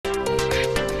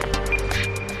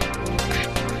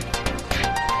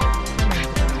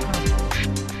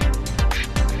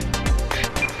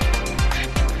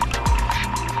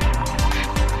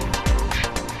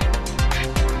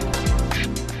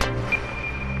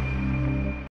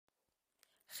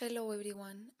Hello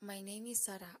everyone, my name is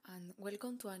Sara and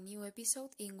welcome to a new episode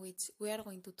in which we are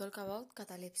going to talk about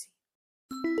catalepsy.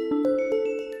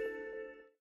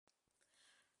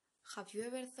 Have you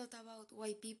ever thought about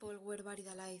why people were buried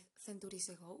alive centuries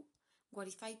ago? What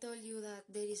if I told you that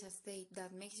there is a state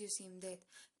that makes you seem dead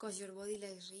cause your body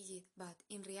lies rigid, but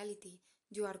in reality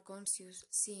you are conscious,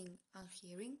 seeing and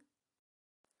hearing?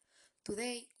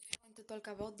 Today we are going to talk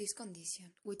about this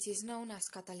condition, which is known as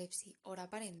catalepsy or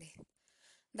apparent death.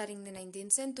 That in the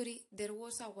 19th century there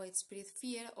was a widespread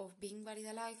fear of being buried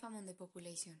alive among the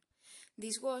population.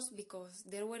 This was because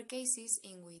there were cases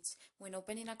in which, when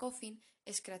opening a coffin,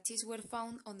 scratches were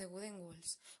found on the wooden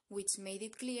walls, which made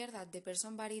it clear that the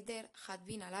person buried there had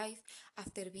been alive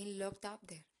after being locked up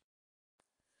there.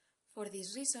 For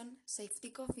this reason,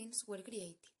 safety coffins were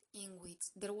created, in which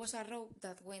there was a rope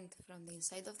that went from the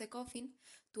inside of the coffin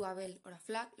to a bell or a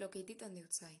flag located on the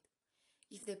outside.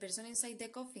 If the person inside the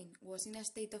coffin was in a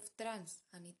state of trance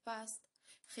and it passed,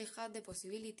 he had the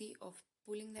possibility of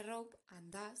pulling the rope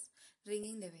and thus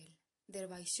ringing the bell,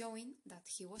 thereby showing that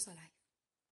he was alive.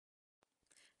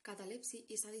 Catalepsy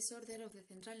is a disorder of the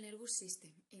central nervous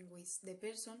system in which the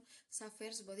person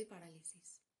suffers body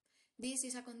paralysis. This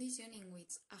is a condition in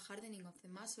which a hardening of the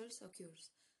muscles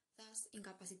occurs, thus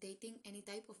incapacitating any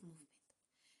type of movement.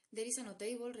 There is a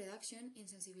notable reduction in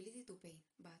sensibility to pain,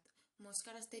 but most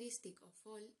characteristic of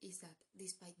all is that,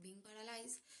 despite being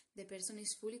paralyzed, the person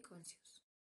is fully conscious.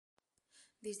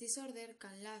 This disorder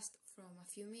can last from a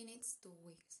few minutes to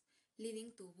weeks,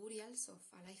 leading to burials of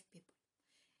alive people.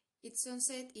 Its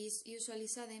onset is usually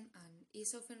sudden and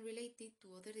is often related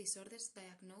to other disorders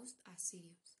diagnosed as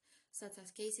serious, such as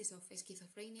cases of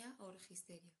schizophrenia or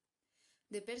hysteria.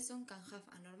 The person can have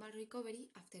a normal recovery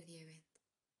after the event.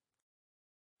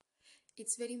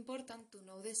 It's very important to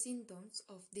know the symptoms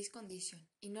of this condition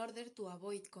in order to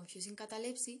avoid confusing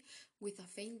catalepsy with a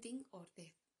fainting or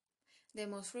death. The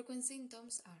most frequent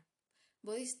symptoms are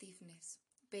body stiffness,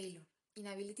 pallor,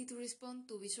 inability to respond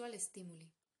to visual stimuli,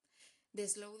 the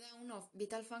slowdown of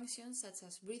vital functions such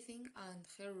as breathing and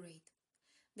heart rate,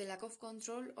 the lack of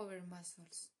control over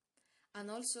muscles, and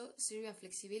also severe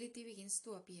flexibility begins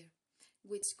to appear,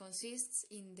 which consists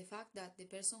in the fact that the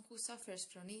person who suffers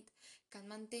from it can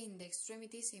maintain the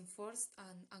extremities in forced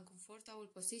and uncomfortable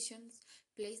positions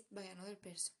placed by another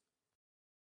person.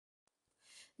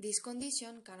 This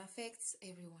condition can affect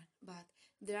everyone, but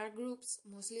there are groups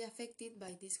mostly affected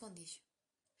by this condition.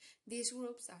 These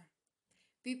groups are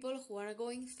people who are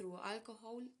going through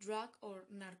alcohol, drug or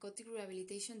narcotic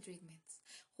rehabilitation treatments,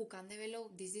 who can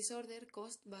develop this disorder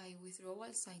caused by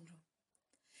withdrawal syndrome,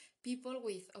 people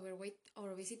with overweight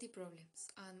or obesity problems,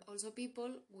 and also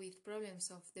people with problems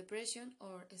of depression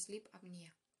or sleep apnea.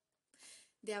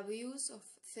 The abuse of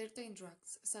certain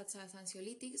drugs, such as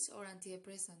anxiolytics or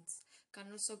antidepressants,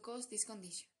 can also cause this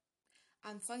condition.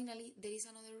 And finally, there is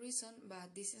another reason,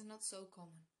 but this is not so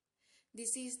common.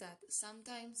 This is that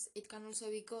sometimes it can also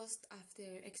be caused after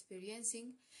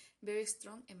experiencing very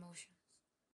strong emotions.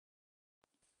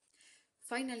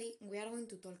 Finally, we are going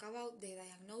to talk about the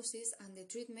diagnosis and the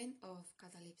treatment of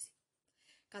catalepsy.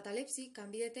 Catalepsy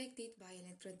can be detected by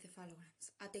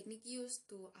electroencephalograms, a technique used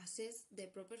to assess the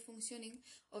proper functioning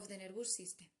of the nervous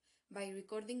system by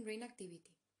recording brain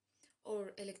activity,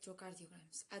 or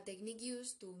electrocardiograms, a technique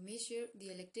used to measure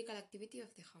the electrical activity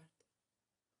of the heart.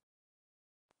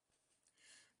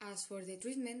 As for the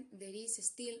treatment, there is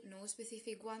still no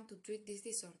specific one to treat this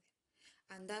disorder,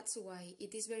 and that's why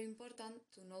it is very important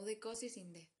to know the causes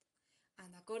in depth. And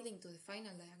according to the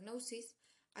final diagnosis,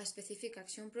 a specific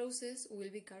action process will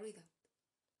be carried out.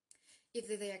 If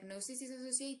the diagnosis is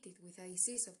associated with a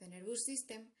disease of the nervous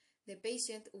system, the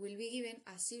patient will be given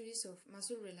a series of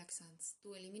muscle relaxants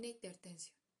to eliminate their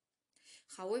tension.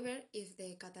 However, if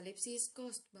the catalepsy is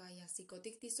caused by a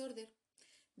psychotic disorder,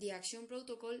 the action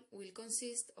protocol will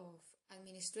consist of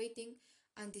administering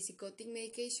antipsychotic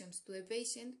medications to the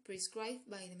patient prescribed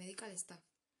by the medical staff,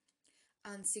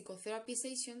 and psychotherapy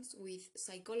sessions with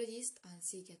psychologists and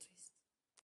psychiatrists.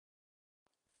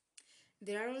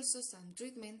 There are also some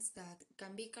treatments that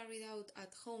can be carried out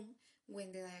at home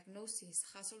when the diagnosis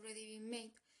has already been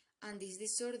made and this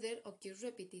disorder occurs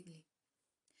repeatedly.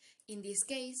 In this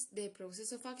case, the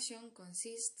process of action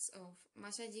consists of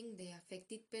massaging the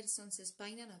affected person's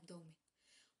spine and abdomen,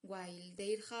 while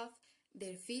they have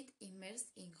their feet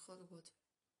immersed in hot water.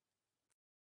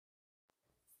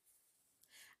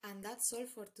 And that's all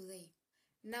for today.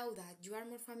 Now that you are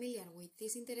more familiar with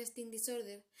this interesting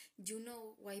disorder, you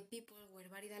know why people were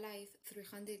buried alive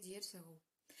 300 years ago.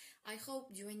 I hope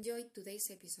you enjoyed today's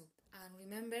episode, and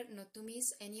remember not to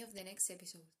miss any of the next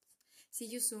episodes. See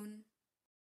you soon!